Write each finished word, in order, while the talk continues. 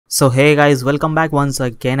So hey guys, welcome back once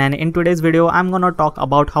again, and in today's video I'm gonna talk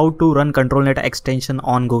about how to run Controlnet extension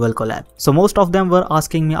on Google Colab. So most of them were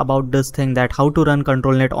asking me about this thing, that how to run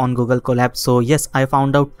Controlnet on Google Colab. So yes, I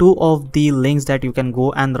found out two of the links that you can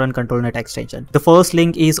go and run Controlnet extension. The first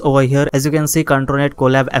link is over here. As you can see, Controlnet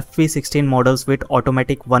Colab FV16 models with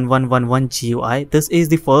Automatic1111 GUI. This is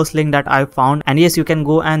the first link that I found, and yes, you can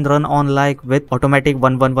go and run on like with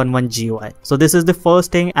Automatic1111 GUI. So this is the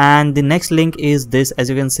first thing, and the next link is this. As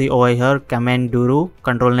you can see over here, Kamenduru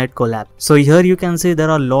Controlnet Colab. So here you can see there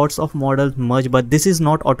are lots of models merged, but this is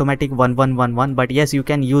not Automatic1111, but yes, you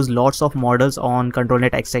can use lots of models on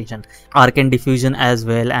Controlnet extension, Arcane Diffusion as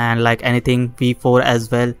well, and like anything V4 as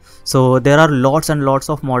well. So there are lots and lots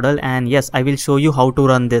of model, and yes, I will show you how to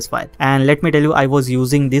run this file. And let me tell you, I was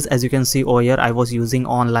using this, as you can see over here, I was using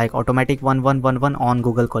on like Automatic1111 on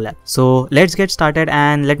Google Colab. So let's get started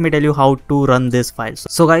and let me tell you how to run this file.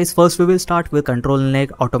 So guys, first we will start with Controlnet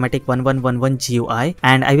Automatic1111 GUI,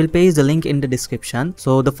 and I will paste the link in the description.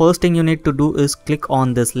 So the first thing you need to do is click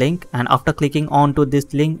on this link, and after clicking on to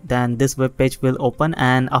this link, then this web page will open.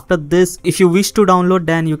 And after this, if you wish to download,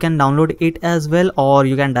 then you can download it as well, or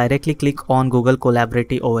you can directly click on Google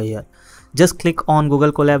Collaborate over here. Just click on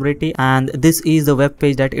Google Collaborate, and this is the web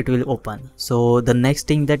page that it will open. So the next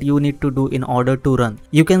thing that you need to do in order to run,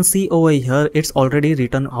 you can see over here it's already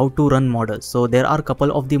written how to run models. So there are a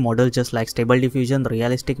couple of the models just like Stable Diffusion,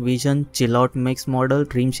 Realistic Vision, Chill Out Mix model,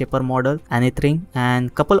 Dream Shaper model, anything,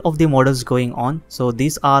 and couple of the models going on. So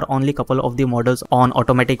these are only couple of the models on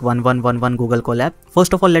Automatic1111 Google Colab.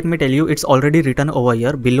 First of all, let me tell you, it's already written over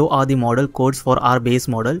here. Below are the model codes for our base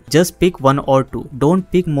model. Just pick one or two, don't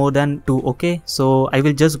pick more than two. Okay, so I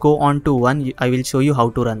will just go on to one. I will show you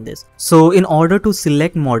how to run this. So in order to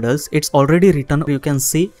select models, it's already written, you can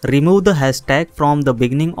see, remove the hashtag from the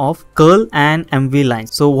beginning of curl and MV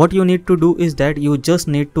lines. So what you need to do is that you just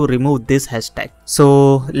need to remove this hashtag.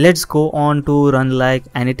 So let's go on to run like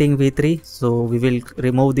anything V3. So we will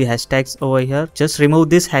remove the hashtags over here. Just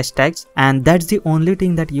remove these hashtags, and that's the only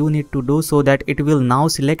thing that you need to do, so that it will now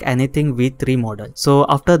select anything V3 model. So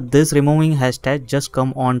after this removing hashtag, just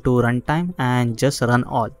come on to runtime and just run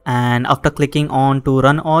all, and after clicking on to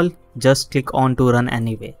run all, just click on to run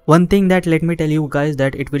anyway. One thing that let me tell you guys,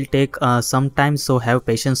 that it will take some time, so have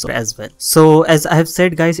patience as well. So as I have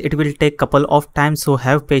said guys, it will take couple of times, so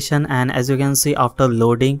have patience. And as you can see, after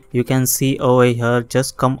loading, you can see over here,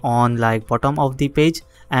 just come on like bottom of the page,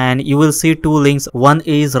 and you will see two links. One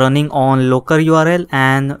is running on local URL,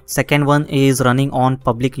 and second one is running on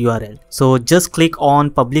public URL. So just click on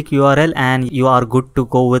public URL and you are good to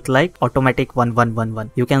go with like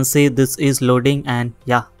Automatic1111. You can see this is loading, and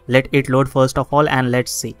yeah, let it load first of all, and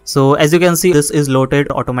let's see. So as you can see, this is loaded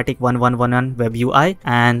Automatic1111 Webui,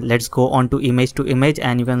 and let's go on to image to image,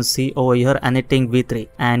 and you can see over here anything V3,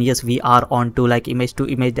 and yes, we are on to like image to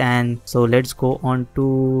image. And so let's go on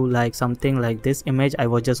to like something like this image. I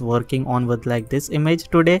was just working on with like this image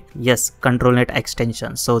today. Yes, Controlnet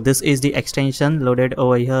extension. So this is the extension loaded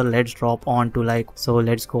over here. Let's drop on to like, so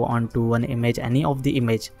let's go on to one image, any of the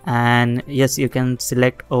image, and yes, you can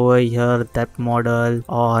select over here that model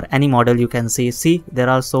or any model. You can see there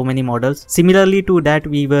are so many models similarly to that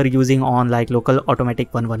we were using on like local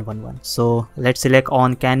Automatic1111. So let's select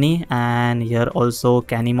on Canny, and here also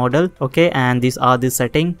Canny model. Okay, and these are the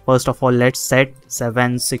setting. First of all, let's set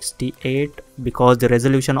 768, because the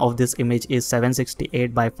resolution of this image is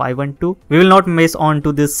 768 by 512. We will not mess on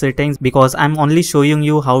to these settings because I'm only showing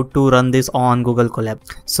you how to run this on Google Colab.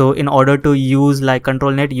 So in order to use like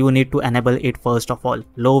Controlnet, you need to enable it first of all.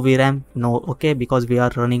 Low VRAM, no, okay, because we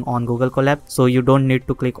are running on Google Colab, so you don't need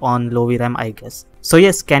to click on low VRAM, I guess. So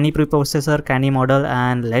yes, Canny preprocessor, Canny model,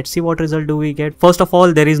 and let's see what result do we get. First of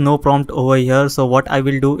all, there is no prompt over here. So what I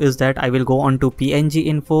will do is that I will go on to PNG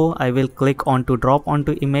info. I will click on to drop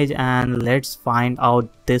onto image, and let's find out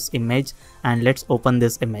this image, and let's open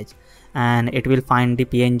this image, and it will find the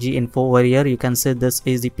PNG info over here. You can see this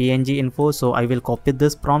is the PNG info. So I will copy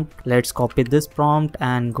this prompt. Let's copy this prompt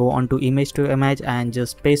and go on to image and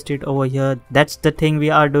just paste it over here. That's the thing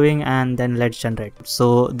we are doing, and then let's generate.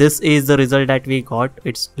 So this is the result that we got.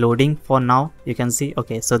 It's loading for now. You can see,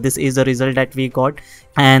 okay, so this is the result that we got,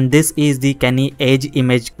 and this is the Canny Edge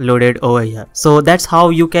image loaded over here. So that's how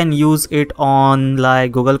you can use it on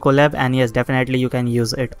like Google Colab, and yes, definitely you can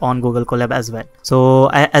use it on Google Colab as well. So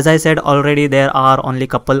as I said, already there are only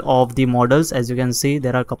couple of the models. As you can see,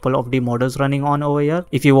 there are couple of the models running on over here.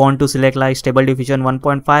 If you want to select like Stable Diffusion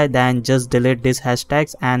 1.5, then just delete these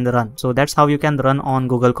hashtags and run. So that's how you can run on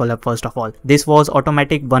Google Colab. First of all, this was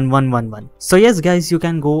Automatic1111. So yes guys, you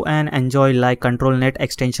can go and enjoy like Controlnet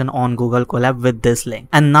extension on Google Colab with this link.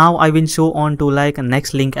 And now I will show on to like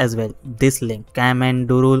next link as well. This link, Cam and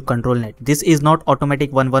Durul Controlnet. This is not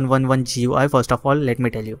Automatic1111 GUI. First of all, let me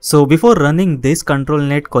tell you. So before running this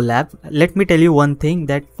Controlnet Colab, let me tell you one thing,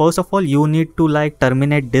 that first of all you need to like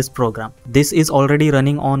terminate this program. This is already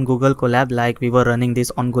running on Google Colab, like we were running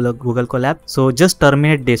this on Google Colab. So just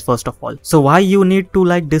terminate this first of all. So why you need to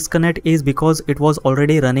like disconnect is because it was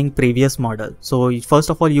already running previous model. So first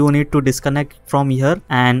of all you need to disconnect from here,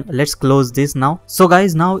 and let's close this now. So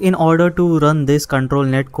guys, now in order to run this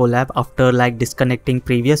Controlnet Colab after like disconnecting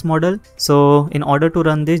previous model, so in order to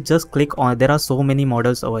run this, just click on, there are so many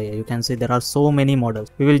models over here. You can see there are so many models.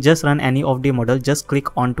 We will just run any of the model. Just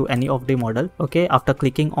click on to any of the model. Okay, after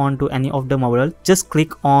clicking on to any of the model, just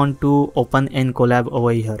click on to open in Colab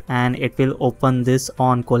over here, and it will open this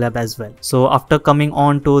on Colab as well. So after coming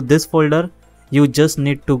on to this folder, you just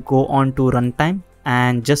need to go on to runtime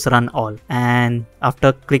and just run all, and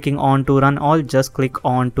after clicking on to run all, just click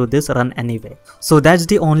on to this run anyway. So that's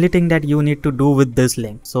the only thing that you need to do with this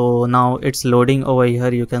link. So now it's loading over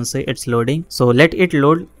here. You can see it's loading. So let it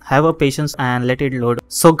load. Have a patience and let it load.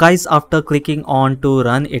 So guys, after clicking on to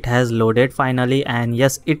run, it has loaded finally, and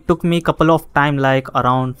yes, it took me couple of time, like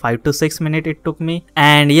around 5 to 6 minutes it took me.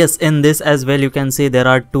 And yes, in this as well you can see there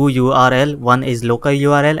are two URL, one is local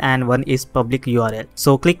URL and one is public URL.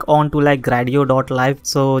 So click on to like gradio.live.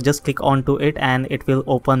 So just click on to it and it will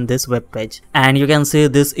open this web page, and you can see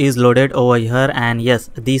this is loaded over here. And yes,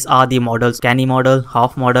 these are the models: canny model,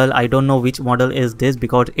 half model. I don't know which model is this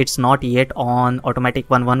because it's not yet on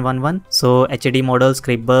Automatic1111. So HD model,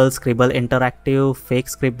 Scribble interactive, fake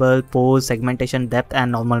Scribble, pose, segmentation, depth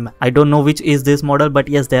and normal map. I don't know which is this model, but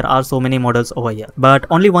yes, there are so many models over here. But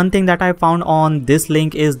only one thing that I found on this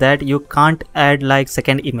link is that you can't add like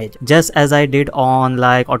second image. Just as I did on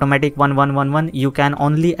like Automatic1111, you can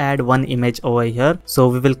only add one image over here. So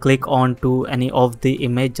we will click on to any of the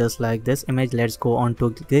image, just like this image. Let's go on to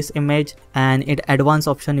this image, and in advanced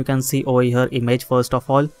option you can see over here image first of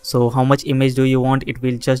all. So how much image do you want? It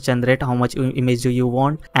will just generate how much image do you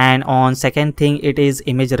want. And on second thing, it is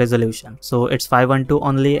image resolution. So it's 512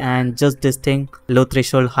 only, and just this thing, low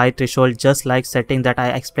threshold, high threshold, just like setting that I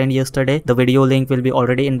explained yesterday. The video link will be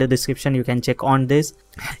already in the description. You can check on this.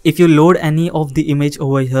 If you load any of the image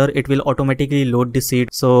over here, it will automatically load the seed.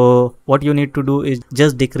 So what you need to do is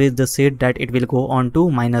just decrease the seed, that it will go on to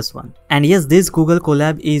 -1. And yes, this Google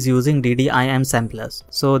Colab is using DDIM samplers.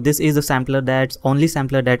 So this is the sampler, that's only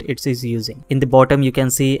sampler that it is using. In the bottom you can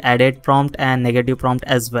see added prompt and negative prompt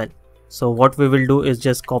as well. So what we will do is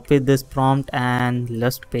just copy this prompt and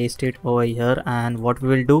let's paste it over here. And what we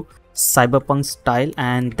will do, cyberpunk style,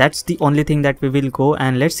 and that's the only thing that we will go,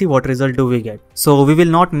 and let's see what result do we get. So we will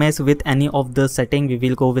not mess with any of the setting. We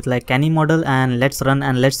will go with like canny model, and let's run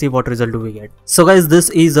and let's see what result do we get. So guys, this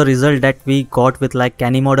is the result that we got with like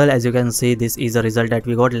canny model. As you can see, this is the result that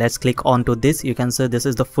we got. Let's click on to this. You can see this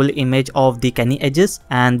is the full image of the canny edges,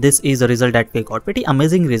 and this is the result that we got. Pretty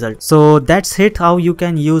amazing result. So that's it, how you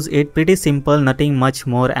can use it. Pretty simple, nothing much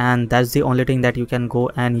more, and that's the only thing that you can go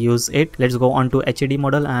and use it. Let's go on to HD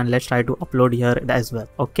model and let's try to upload here as well.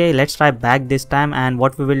 Okay, let's try back this time, and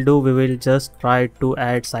what we will do, we will just try to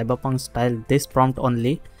add cyberpunk style, this prompt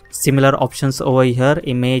only. Similar options over here,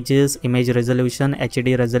 images, image resolution,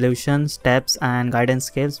 HD resolution, steps and guidance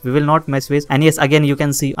scales. We will not mess with. And yes, again you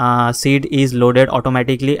can see seed is loaded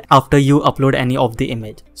automatically after you upload any of the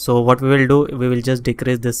image. So what we will do, we will just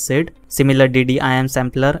decrease this seed. Similar DDIM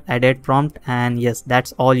sampler, added prompt, and yes,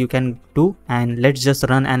 that's all you can do. And let's just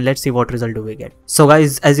run and let's see what result do we get. So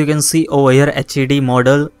guys, as you can see over here, HD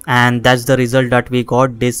model, and that's the result that we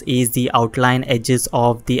got. This is the outline edges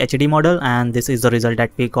of the HD model, and this is the result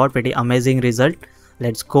that we got. Pretty amazing result.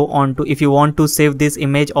 Let's go on to, if you want to save this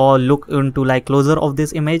image or look into like closer of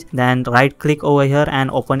this image, then right click over here and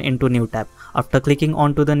open into new tab. After clicking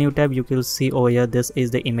onto the new tab, you will see over here, this is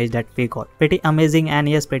the image that we got. Pretty amazing, and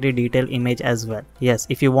yes, pretty detailed image as well. Yes,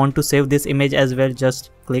 if you want to save this image as well, just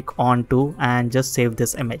click on to and just save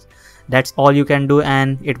this image. That's all you can do,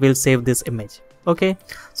 and it will save this image. Okay,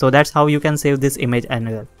 so that's how you can save this image as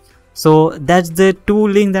well. So that's the two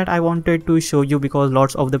link that I wanted to show you, because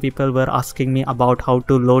lots of the people were asking me about how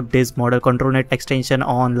to load this model Controlnet extension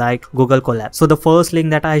on like Google Colab. So the first link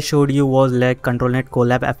that I showed you was like Controlnet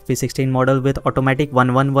Colab FP16 model with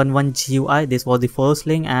Automatic1111 GUI. This was the first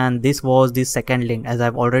link, and this was the second link. As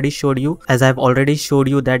I've already showed you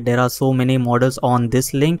that there are so many models on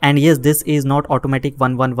this link, and yes, this is not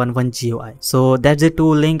Automatic1111 GUI. So that's the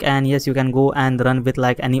two link, and yes, you can go and run with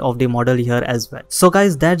like any of the model here as well. So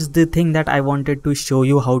guys, that's the thing that I wanted to show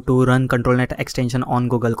you, how to run Controlnet extension on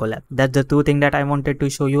Google Colab. That's the two thing that I wanted to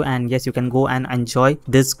show you, and yes, you can go and enjoy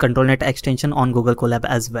this Controlnet extension on Google Colab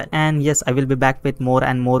as well. And yes, I will be back with more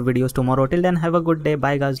and more videos tomorrow. Till then, have a good day.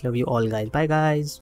 Bye guys, love you all guys. Bye guys.